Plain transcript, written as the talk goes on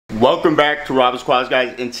Welcome back to Rob's Aquatics,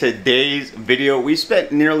 guys. In today's video, we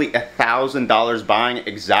spent nearly $1,000 buying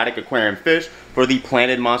exotic aquarium fish for the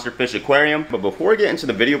Planted Monster Fish Aquarium. But before we get into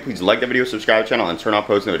the video, please like the video, subscribe to the channel, and turn on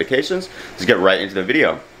post notifications. Let's get right into the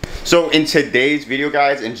video. So in today's video,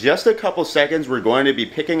 guys, in just a couple seconds, we're going to be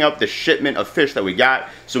picking up the shipment of fish that we got.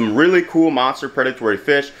 Some really cool monster predatory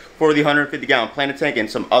fish for the 150-gallon Planted tank and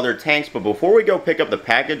some other tanks. But before we go pick up the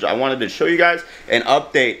package, I wanted to show you guys an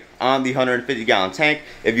update on the 150-gallon tank.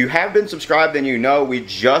 If you have been subscribed, then you know we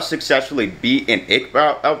just successfully beat an ick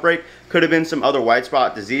outbreak. Could have been some other white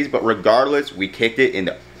spot disease, but regardless, we kicked it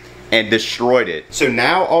and destroyed it. So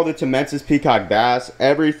now all the temensis peacock bass,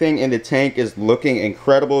 everything in the tank is looking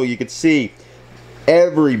incredible. You can see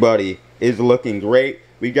everybody is looking great.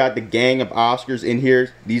 We got the gang of Oscars in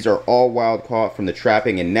here. These are all wild caught from the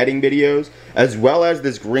trapping and netting videos, as well as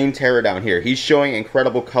this green terror down here. He's showing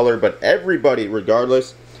incredible color, but everybody,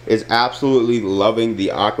 regardless, is absolutely loving the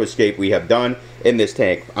aquascape we have done in this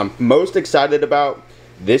tank. I'm most excited about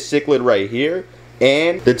this cichlid right here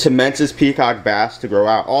and the temensis peacock bass to grow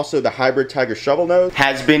out. Also, the hybrid tiger shovel nose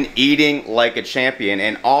has been eating like a champion.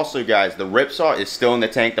 And also, guys, the ripsaw is still in the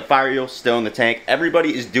tank. The fire eel still in the tank.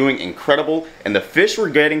 Everybody is doing incredible, and the fish we're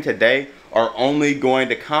getting today are only going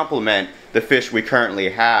to complement the fish we currently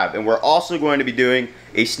have. And we're also going to be doing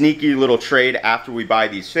a sneaky little trade after we buy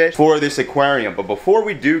these fish for this aquarium. But before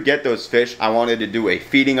we do get those fish, I wanted to do a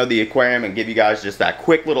feeding of the aquarium and give you guys just that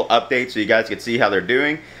quick little update so you guys can see how they're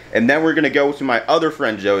doing. And then we're gonna go to my other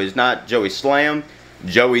friend Joey's, not Joey Slam,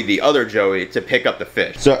 Joey the other Joey, to pick up the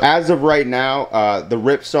fish. So as of right now, the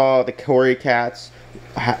ripsaw, the cory cats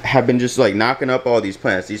have been just like knocking up all these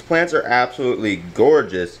plants. These plants are absolutely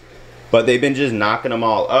gorgeous, but they've been just knocking them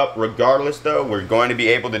all up. Regardless though, we're going to be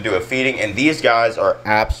able to do a feeding, and these guys are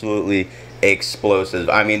absolutely explosive.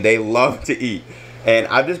 I mean, they love to eat. And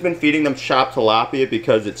I've just been feeding them chopped tilapia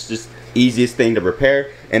because it's just easiest thing to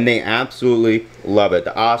prepare, and they absolutely love it.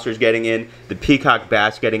 The Oscars getting in, the peacock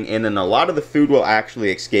bass getting in, and a lot of the food will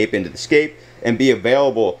actually escape into the scape and be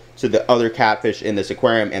available to the other catfish in this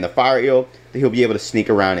aquarium, and the fire eel, he'll be able to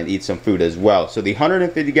sneak around and eat some food as well. So the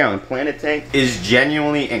 150-gallon Planted tank is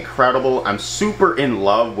genuinely incredible. I'm super in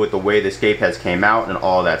love with the way the scape has came out and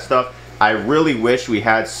all that stuff. I really wish we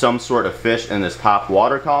had some sort of fish in this top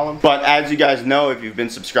water column. But as you guys know, if you've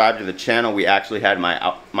been subscribed to the channel, we actually had my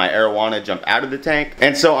arowana jump out of the tank.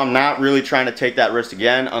 And so I'm not really trying to take that risk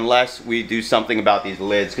again unless we do something about these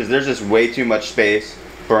lids, because there's just way too much space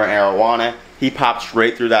for an arowana. He popped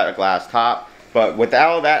straight through that glass top. But with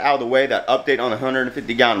all that out of the way, that update on the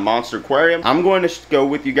 150-gallon monster aquarium, I'm going to go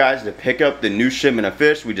with you guys to pick up the new shipment of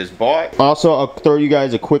fish we just bought. Also, I'll throw you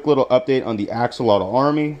guys a quick little update on the axolotl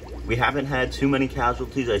army. We haven't had too many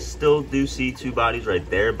casualties. I still do see 2 bodies right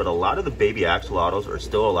there, but a lot of the baby axolotls are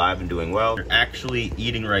still alive and doing well. They're actually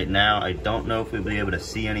eating right now. I don't know if we'll be able to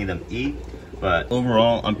see any of them eat, but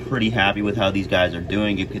overall, I'm pretty happy with how these guys are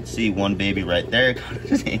doing. You could see one baby right there, kind of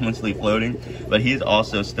just aimlessly floating, but he's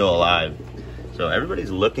also still alive. So everybody's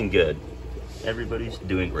looking good. Everybody's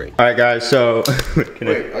doing great. All right, guys, so...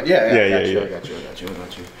 I got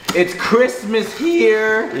you. It's Christmas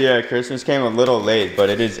here! Yeah, Christmas came a little late, but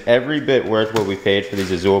it is every bit worth what we paid for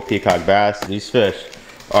these azul peacock bass. These fish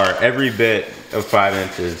are every bit of 5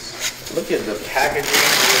 inches. Look at the packaging,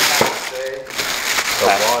 the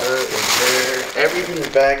water is there, everything's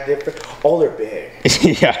bagged different. Oh, they're big.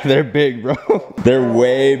 Yeah, they're big, bro. They're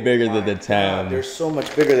way bigger than the 10. They're so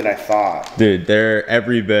much bigger than I thought. Dude, they're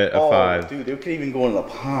every bit of 5. Dude, they could even go in the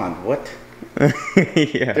pond. What?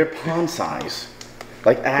 Yeah. They're pond size.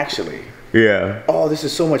 Like, actually. Yeah. Oh, this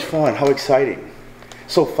is so much fun. How exciting.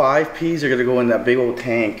 So 5 peas are going to go in that big old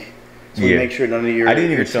tank. So we make sure none of your... I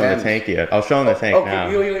didn't even show them the tank yet. I'll show them the tank now.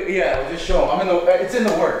 Yeah, just show them. It's in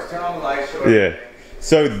the works. Turn on the lights. Show yeah.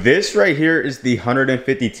 So this right here is the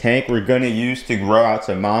 150 tank we're going to use to grow out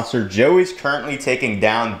some monster. Joey's currently taking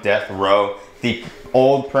down death row, the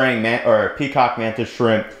old praying peacock mantis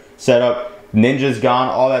shrimp setup. Ninja's gone,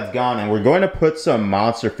 all that's gone, and we're going to put some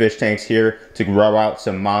monster fish tanks here to grow out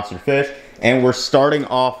some monster fish. And we're starting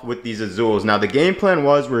off with these azules. Now the game plan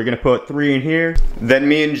was we were gonna put 3 in here. Then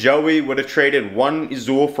me and Joey would have traded 1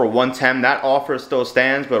 azul for 1 tem. That offer still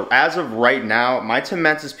stands, but as of right now, my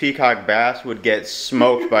temensis peacock bass would get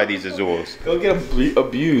smoked by these azules. They'll get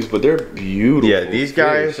abused, but they're beautiful. Yeah, these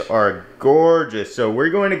guys are gorgeous. So we're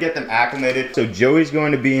going to get them acclimated. So Joey's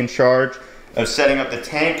going to be in charge of setting up the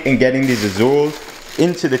tank and getting these azules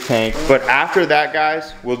into the tank. But after that,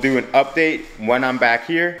 guys, we'll do an update when I'm back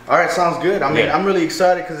here. All right, sounds good. I mean, I'm really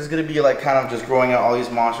excited because it's gonna be like kind of just growing out all these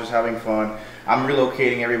monsters, having fun. I'm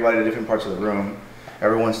relocating everybody to different parts of the room.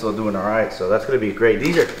 everyone's still doing all right. So that's gonna be great.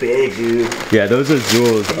 These are big, dude. Yeah, those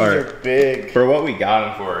azules These are big. For what we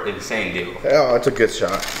got them for, insane deal. Oh, it's a good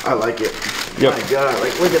shot. I like it. Yep. My God,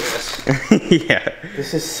 like look at this. Yeah.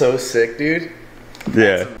 This is so sick, dude.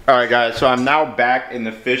 Yeah. All right, guys, so I'm now back in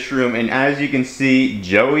the fish room, and as you can see,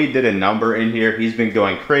 Joey did a number in here. He's been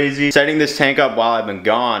going crazy, setting this tank up while I've been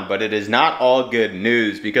gone, but it is not all good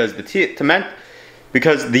news because the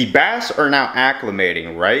bass are now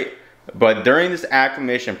acclimating, right? But during this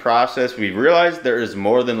acclimation process, we realized there is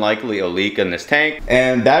more than likely a leak in this tank,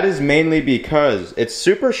 and that is mainly because it's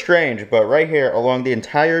super strange, but right here along the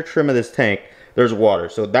entire trim of this tank, there's water.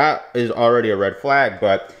 So that is already a red flag,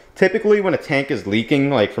 but typically when a tank is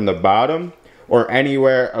leaking like from the bottom or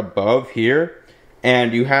anywhere above here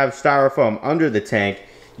and you have styrofoam under the tank,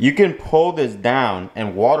 you can pull this down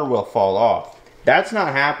and water will fall off. That's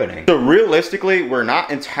not happening. So realistically, we're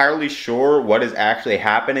not entirely sure what is actually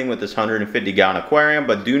happening with this 150-gallon aquarium,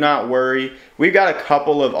 but do not worry. We've got a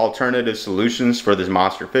couple of alternative solutions for this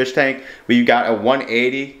monster fish tank. We've got a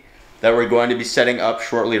 180 that we're going to be setting up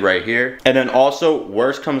shortly right here. And then also,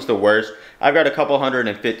 worst comes to worst, I've got a couple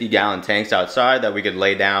 150-gallon tanks outside that we could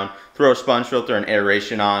lay down, throw a sponge filter and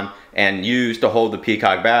aeration on, and use to hold the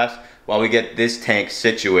peacock bass while we get this tank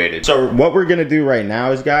situated. So what we're gonna do right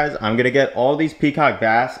now is, guys, I'm gonna get all these peacock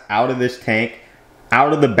bass out of this tank,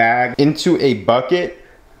 out of the bag, into a bucket,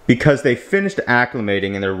 because they finished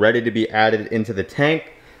acclimating and they're ready to be added into the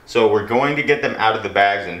tank. So we're going to get them out of the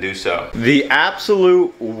bags and do so. The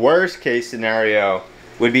absolute worst case scenario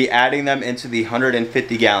would be adding them into the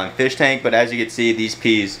 150-gallon fish tank, but as you can see, these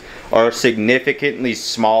peas are significantly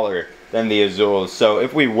smaller than the azules. So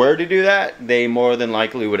if we were to do that, they more than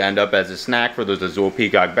likely would end up as a snack for those azule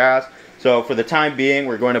peacock bass. So for the time being,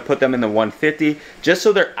 we're going to put them in the 150 just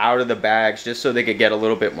so they're out of the bags, just so they could get a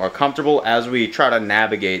little bit more comfortable as we try to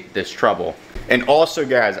navigate this trouble. And also,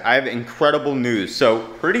 guys, I have incredible news. So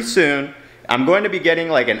pretty soon, I'm going to be getting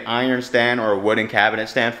like an iron stand or a wooden cabinet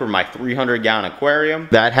stand for my 300-gallon aquarium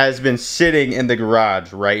that has been sitting in the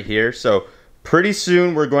garage right here. So pretty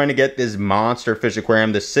soon we're going to get this monster fish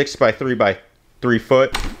aquarium, the 6x3 by 3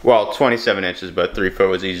 foot, well 27 inches, but 3 foot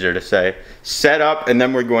was easier to say, set up, and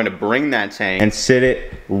then we're going to bring that tank and sit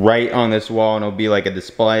it right on this wall, and it'll be like a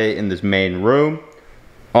display in this main room.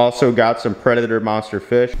 Also got some predator monster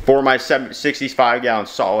fish for my 65-gallon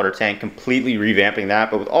saltwater tank, completely revamping that.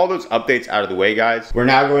 But with all those updates out of the way, guys, we're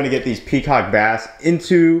now going to get these peacock bass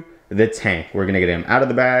into the tank. We're gonna get them out of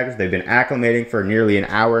the bags. They've been acclimating for nearly an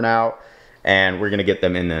hour now, and we're gonna get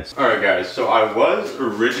them in this. All right, guys, so I was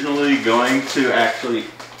originally going to actually,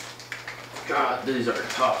 God, these are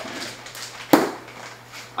tough, man.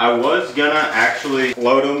 I was gonna actually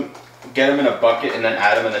load them, get them in a bucket, and then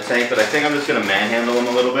add them in the tank, but I think I'm just gonna manhandle them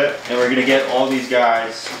a little bit, and we're gonna get all these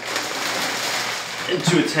guys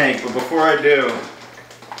into a tank. But before I do,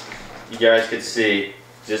 you guys can see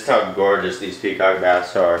just how gorgeous these peacock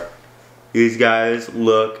bass are. These guys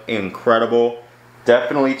look incredible.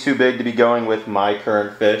 Definitely too big to be going with my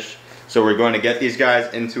current fish. So we're going to get these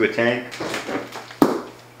guys into a tank. So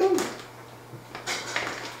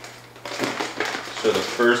the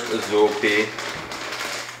first azule pea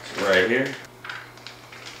is right here.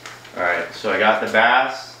 Alright, so I got the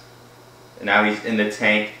bass. And now he's in the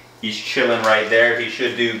tank. He's chilling right there. He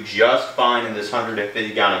should do just fine in this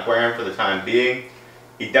 150-gallon aquarium for the time being.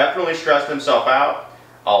 He definitely stressed himself out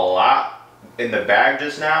a lot in the bag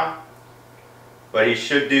just now, but he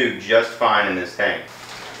should do just fine in this tank.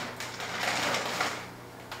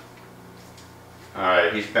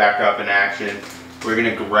 Alright, he's back up in action. We're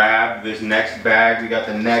gonna grab this next bag. We got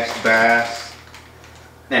the next bass.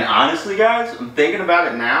 And honestly, guys, I'm thinking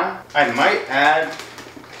about it now. I might add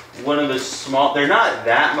one of the small, they're not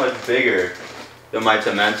that much bigger than my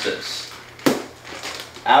temensis.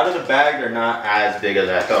 Out of the bag, they're not as big as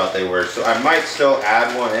I thought they were. So I might still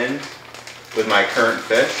add one in with my current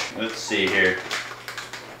fish. Let's see here.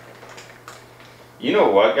 You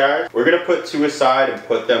know what, guys? We're gonna put two aside and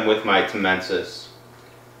put them with my temensis,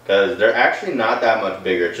 because they're actually not that much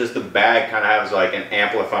bigger. It's just the bag kind of has like an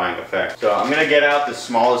amplifying effect. So I'm gonna get out the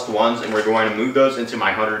smallest ones and we're going to move those into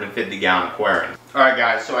my 150-gallon aquarium. All right,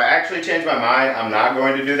 guys, so I actually changed my mind. I'm not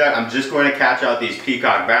going to do that. I'm just going to catch out these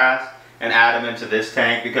peacock bass and add them into this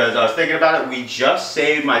tank, because I was thinking about it. We just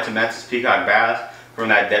saved my temensis peacock bass from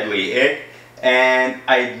that deadly ick, and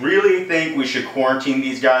I really think we should quarantine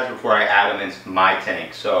these guys before I add them into my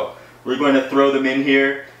tank. So we're going to throw them in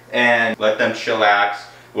here and let them chillax.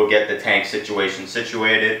 We'll get the tank situation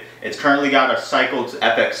situated. It's currently got a cichilds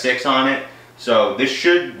FX6 on it, so this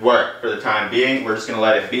should work for the time being. We're just gonna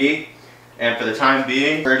let it be, And for the time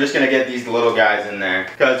being, we're just gonna get these little guys in there.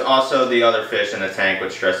 Because also the other fish in the tank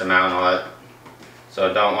would stress them out and all that. So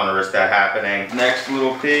I don't wanna risk that happening. Next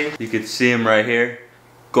little pea, you can see him right here.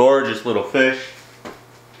 Gorgeous little fish.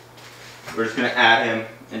 We're just gonna add him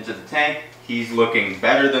into the tank. He's looking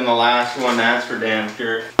better than the last one, that's for damn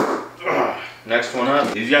sure. Next one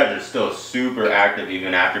up. These guys are still super active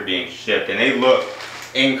even after being shipped, and they look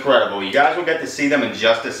incredible. You guys will get to see them in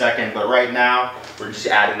just a second, but right now, we're just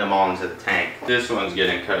adding them all into the tank. This one's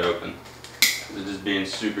getting cut open. It's just being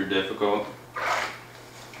super difficult.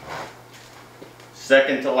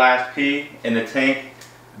 Second to last pea in the tank.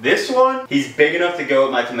 This one, he's big enough to go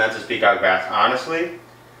with my temensis peacock bass, honestly.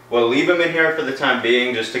 We'll leave him in here for the time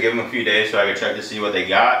being just to give him a few days so I can check to see what they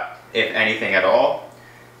got, if anything at all.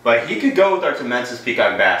 But he could go with our temensis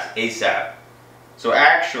peacock bass ASAP. So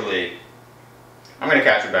actually, I'm gonna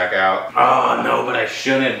catch it back out. Oh no, but I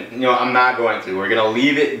shouldn't. You know, I'm not going to. We're gonna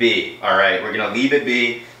leave it be, all right? We're gonna leave it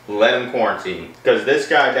be, let him quarantine. Because this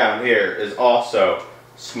guy down here is also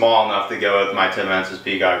small enough to go with my temensis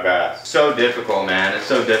peacock bass. So difficult, man. It's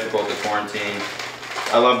so difficult to quarantine.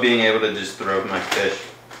 I love being able to just throw my fish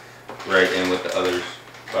right in with the others.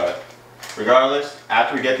 But regardless,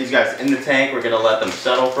 after we get these guys in the tank, we're gonna let them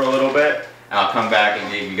settle for a little bit. And I'll come back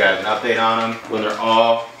and give you guys an update on them when they're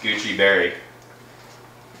all Gucci berry.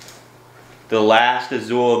 The last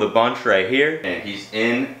Azul of the bunch right here, and he's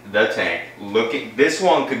in the tank. Look at this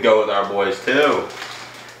one, could go with our boys too.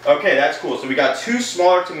 Okay, that's cool. So we got two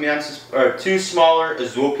smaller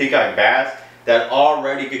Azul peacock bass that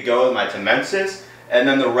already could go with my temensis, and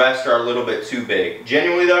then the rest are a little bit too big.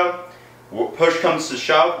 Genuinely though, push comes to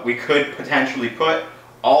shove, we could potentially put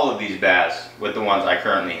all of these bass with the ones I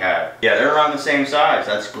currently have. Yeah, they're around the same size.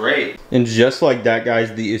 That's great. And just like that,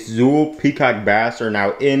 guys, the Azul peacock bass are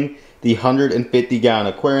now in the 150-gallon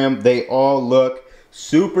aquarium. They all look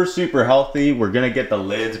super, super healthy. We're gonna get the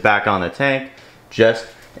lids back on the tank just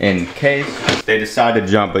in case they decide to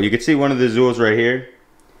jump. But you can see one of the Azuls right here.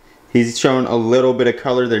 He's showing a little bit of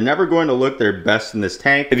color. They're never going to look their best in this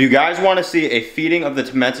tank. If you guys want to see a feeding of the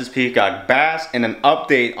temensis peacock bass and an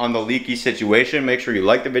update on the leaky situation, make sure you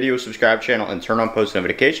like the video, subscribe channel, and turn on post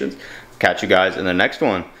notifications. Catch you guys in the next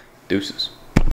one. Deuces.